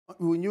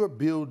when you're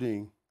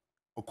building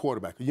a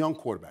quarterback, a young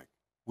quarterback,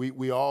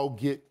 we all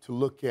get to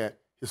look at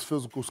his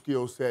physical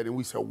skill set and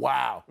we say,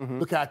 wow,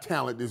 look how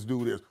talented this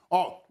dude is.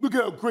 Oh, look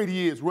at how great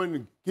he is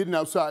running, getting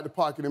outside the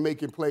pocket and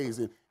making plays.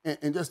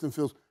 And Justin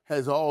Fields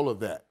has all of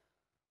that.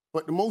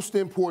 But the most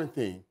important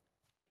thing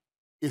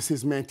is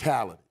his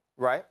mentality.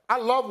 Right. I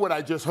love what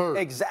I just heard.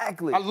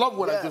 Exactly. I love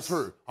what I just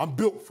heard. I'm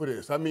built for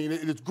this. I mean,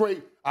 it's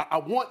great. I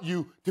want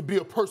you to be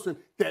a person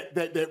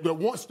that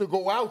wants to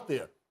go out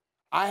there.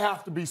 I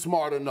have to be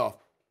smart enough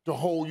to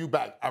hold you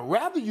back. I'd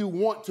rather you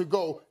want to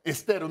go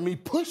instead of me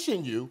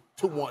pushing you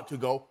to want to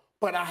go,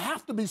 but I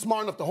have to be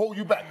smart enough to hold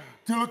you back,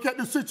 to look at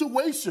the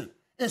situation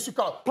in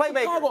Chicago.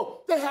 Playmaker.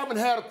 Chicago, they haven't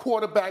had a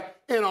quarterback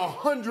in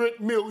 100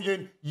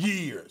 million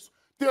years.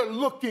 They're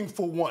looking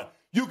for one.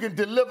 You can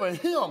deliver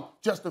him,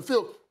 Justin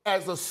Fields,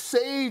 as a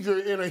savior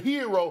and a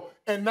hero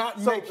and not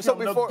make him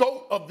the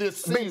GOAT of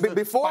this season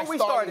by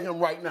starting him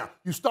right now.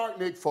 You start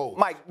Nick Foles.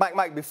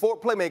 Mike,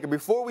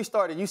 before we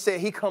started, you said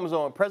he comes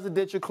on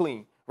presidential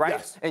clean, right?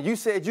 Yes. And you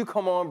said you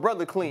come on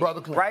brother clean. Brother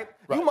clean. Right?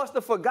 You must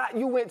have forgotten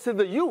you went to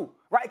the U,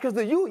 right? Because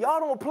the U, y'all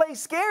don't play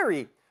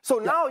scary. So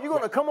now you're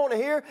going to come on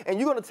here and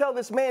you're going to tell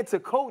this man to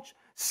coach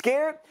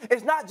scared?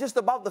 It's not just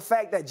about the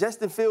fact that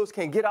Justin Fields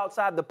can get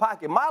outside the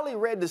pocket. Molly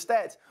read the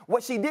stats.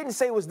 What she didn't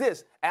say was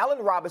this. Allen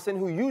Robinson,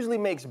 who usually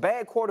makes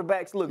bad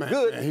quarterbacks look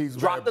good,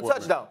 dropped the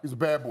touchdown. He's a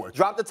bad boy.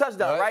 Dropped the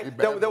touchdown, right?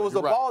 There was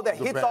a ball that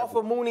hits off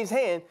of Mooney's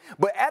hand,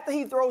 but after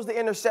he throws the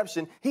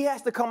interception, he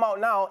has to come out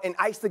now and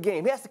ice the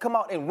game. He has to come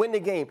out and win the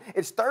game.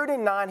 It's 3rd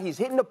and 9. He's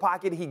hitting the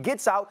pocket. He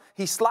gets out.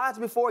 He slides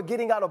before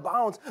getting out of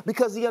bounds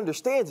because he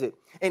understands it.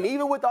 And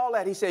even with all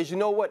that, he says, you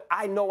know what?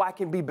 I know I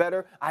can be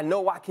better. I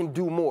know I can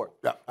do more.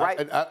 Yeah,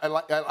 right? I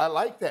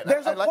like that.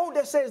 There's a quote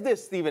that says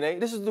this, Stephen A.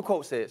 This is the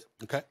quote says.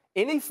 Okay.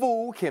 Any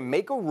fool can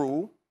make a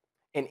rule,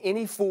 and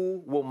any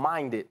fool will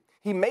mind it.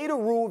 He made a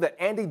rule that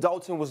Andy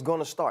Dalton was going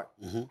to start.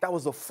 That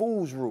was a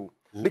fool's rule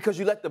because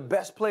you let the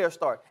best player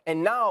start.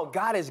 And now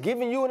God has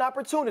given you an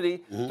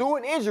opportunity through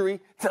an injury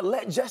to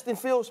let Justin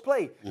Fields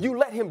play. You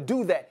let him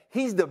do that.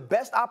 He's the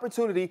best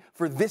opportunity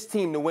for this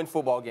team to win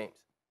football games.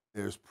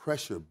 There's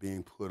pressure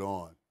being put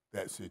on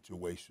that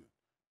situation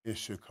in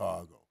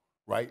Chicago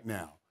right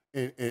now.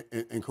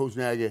 And Coach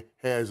Nagy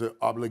has an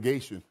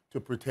obligation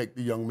to protect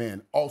the young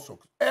man also.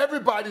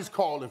 Everybody's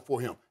calling for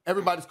him.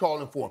 Everybody's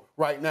calling for him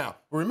right now.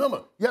 But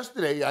remember,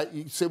 yesterday,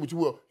 you said what you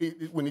will,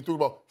 when he threw the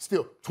ball,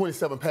 still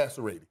 27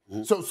 passer rating.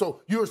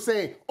 So you're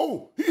saying,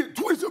 oh, he hit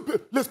 27,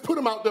 let's put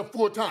him out there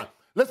full time.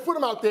 Let's put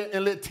him out there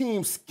and let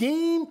teams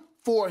scheme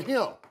for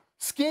him.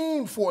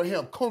 Scheme for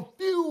him,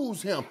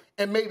 confuse him,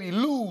 and maybe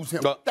lose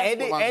him.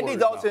 Andy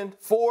Dalton,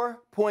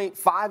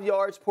 4.5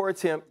 yards per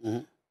attempt.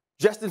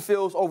 Justin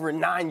Fields, over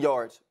 9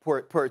 yards per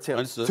attempt.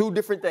 Understood. 2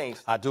 different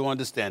things. I do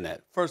understand that.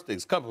 First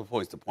things, a couple of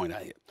points to point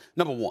out here.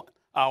 Number one,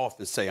 I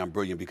often say I'm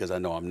brilliant because I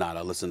know I'm not.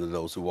 I listen to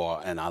those who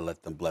are, and I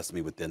let them bless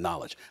me with their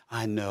knowledge.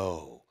 I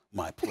know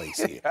my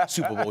place here.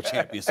 Super Bowl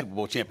champion, Super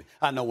Bowl champion.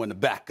 I know when to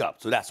back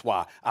up, so that's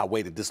why I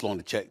waited this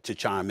long to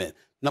chime in.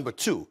 Number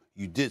two,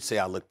 you did say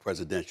I look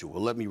presidential.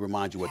 Well, let me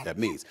remind you what that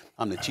means.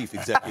 I'm the chief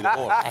executive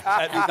officer.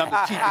 That means I'm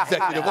the chief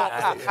executive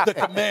officer, the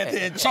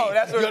commander-in-chief. Oh,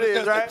 that's what it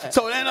is, right?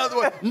 So in other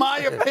words, my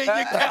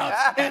opinion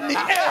counts in the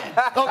end,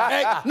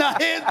 okay? Now,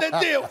 here's the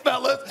deal,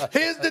 fellas.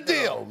 Here's the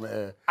deal. Oh,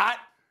 man.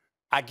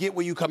 I get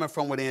where you're coming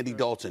from with Andy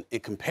Dalton in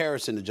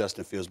comparison to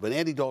Justin Fields, but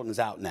Andy Dalton is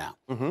out now.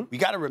 We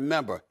got to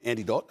remember,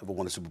 Andy Dalton never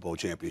won a Super Bowl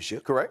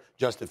championship. Correct.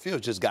 Justin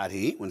Fields just got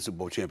here, won a Super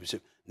Bowl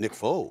championship. Nick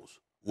Foles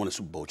won a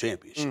Super Bowl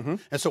championship.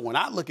 And so when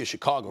I look at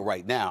Chicago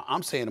right now,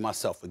 I'm saying to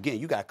myself, again,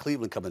 you got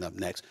Cleveland coming up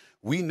next.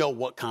 We know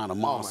what kind of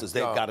monsters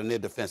they've got in their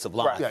defensive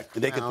line. Right.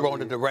 And they can throw in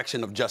the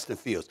direction of Justin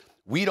Fields.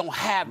 We don't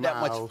have that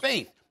much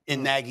faith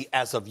in Nagy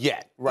as of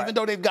yet. Even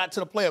though they've got to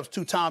the playoffs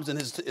 2 times in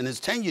his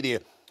tenure there,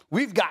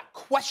 we've got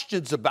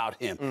questions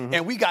about him.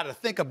 And we got to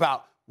think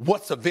about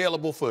what's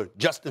available for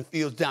Justin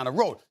Fields down the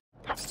road.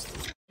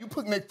 You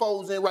put Nick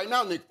Foles in right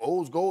now, Nick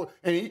Foles goes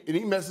and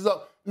he messes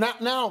up.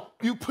 Now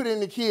you put in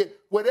the kid,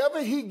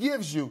 whatever he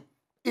gives you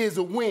is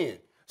a win.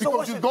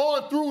 Because you're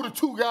going through the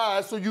 2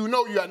 guys, so you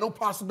know you got no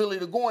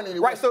possibility of going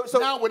anywhere. Right, so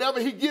now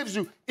whatever he gives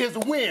you is a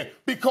win.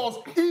 Because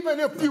even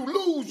if you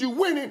lose, you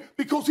winning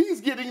because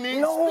he's getting the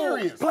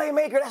experience.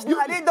 Playmaker, that's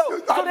not it,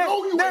 though. I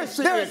know you ain't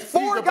saying there's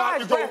 4 he's about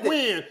guys to go drafted.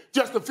 win.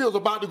 Justin Fields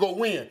about to go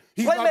win.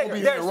 He's not going to be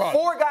here to run. There's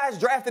 4 guys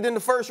drafted in the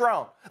first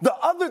round. The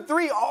other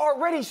 3 are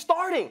already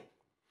starting.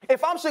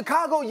 If I'm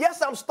Chicago,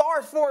 yes, I'm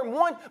stars for him.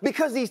 1,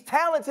 because he's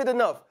talented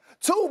enough.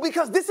 2,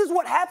 because this is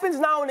what happens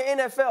now in the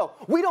NFL.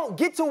 We don't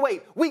get to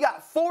wait. We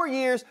got 4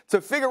 years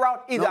to figure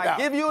out either I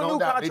give you a new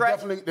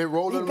contract. They're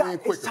rolling them in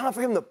quicker. It's time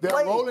for him to play.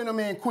 They're rolling them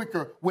in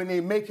quicker when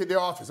they make it their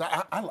offense.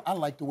 I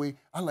like the way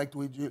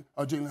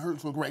Jalen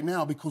Hurts look right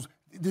now because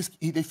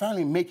they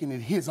finally making it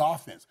his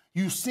offense.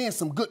 You're seeing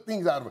some good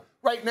things out of it.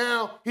 Right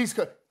now,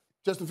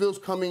 Justin Fields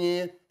coming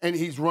in and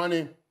he's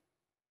running,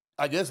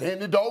 I guess,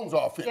 Andy Dalton's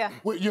offense. Yeah.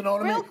 You know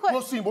what I mean? Quick.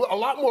 We'll see a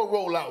lot more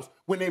rollouts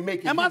when they make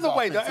it. And by the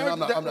way,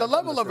 offense, the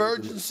level of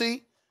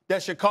urgency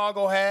that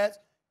Chicago has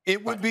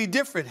It would be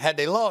different had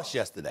they lost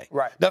yesterday.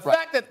 Right. The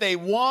fact that they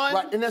won,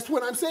 Right, and that's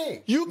what I'm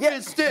saying. you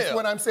can still that's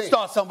what I'm saying.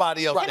 start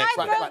somebody else next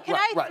week. Can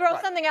I throw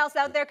something else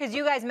out there? Because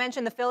you guys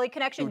mentioned the Philly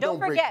connection. Dude, don't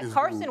don't forget, break this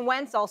Carson groove.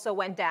 Wentz also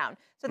went down.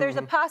 So there's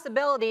a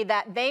possibility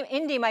that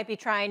Indy might be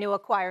trying to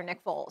acquire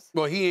Nick Foles.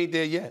 Well, he ain't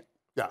there yet.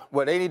 Yeah.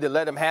 Well, they need to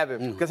let him have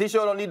him because he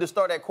sure don't need to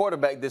start at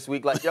quarterback this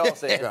week, like y'all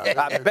said.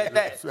 I bet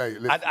that. Hey,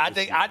 listen,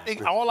 I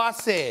think all I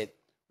said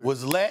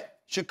was let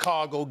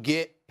Chicago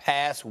get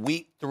past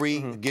week 3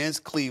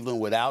 against Cleveland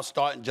without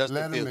starting Justin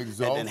Let 'em Fields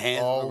exhaust and then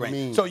hand all the reins.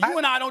 means. So you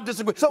and I don't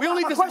disagree. So we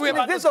only my disagree question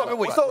about is this this, every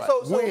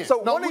week.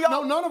 So no, one of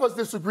y'all, none of us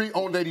disagree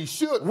on that he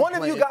should. one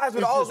of you guys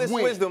with all this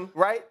win. wisdom,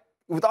 right?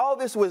 With all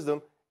this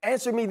wisdom,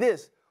 answer me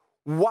this.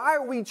 Why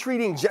are we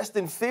treating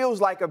Justin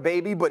Fields like a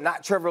baby, but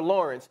not Trevor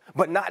Lawrence,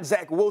 but not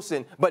Zach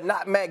Wilson, but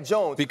not Mac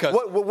Jones? Because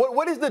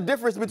what is the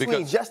difference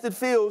between Justin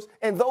Fields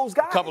and those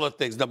guys? A couple of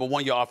things. Number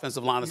one, your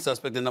offensive line is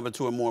suspect, and number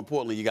two, and more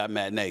importantly, you got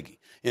Matt Nagy.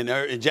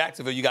 In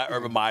Jacksonville, you got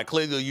Urban Meyer.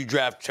 Clearly, you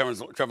draft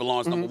Trevor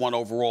Lawrence number 1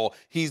 overall.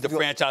 He's the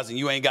franchise, and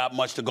you ain't got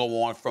much to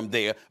go on from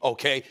there.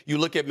 Okay, you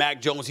look at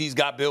Mac Jones. He's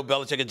got Bill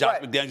Belichick and Josh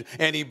McDaniels,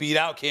 and he beat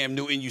out Cam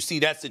Newton. You see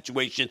that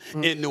situation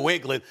in New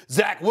England.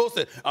 Zach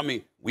Wilson. I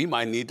mean, we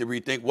might need to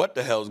rethink what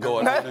the hell's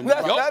going on in New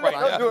York right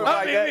now.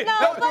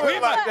 Don't do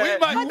it like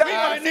that. We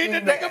might need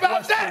to think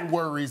about that. Question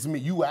worries me.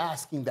 You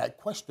asking that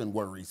question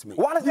worries me.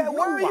 Why does that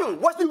worry you?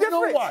 What's the difference?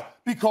 You know why?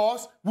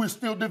 Because we're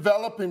still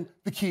developing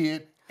the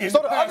kid. So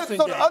the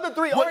other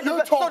three what aren't you're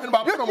developed. talking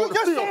about You're put him on the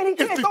just field saying he is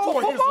can't to throw a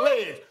for his football?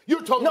 legs.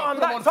 You're talking No, about I'm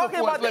put him not on the talking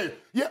field for his about legs.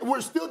 Yeah,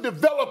 we're still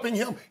developing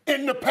him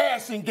in the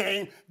passing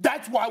game.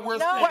 That's why we're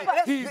saying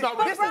he's not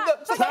ready.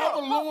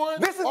 Trevor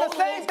Lawrence. This is the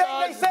same thing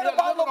they said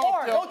about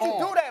Lamar. Don't you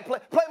do that,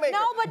 playmaker.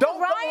 No, but don't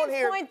to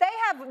Ryan's point,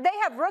 they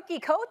have rookie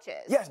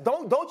coaches. Yes,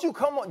 don't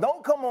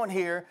come on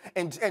here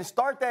and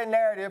start that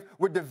narrative.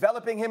 We're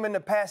developing him in the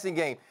passing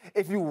game.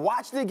 If you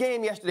watch the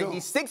game yesterday,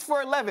 he's 6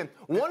 for 11.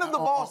 One of the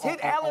balls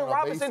hit Allen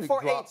Robinson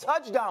for a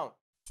touchdown.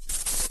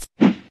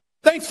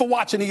 Thanks for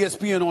watching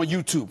ESPN on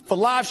YouTube. For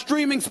live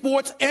streaming,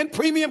 sports, and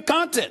premium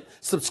content,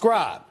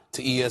 subscribe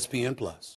to ESPN+.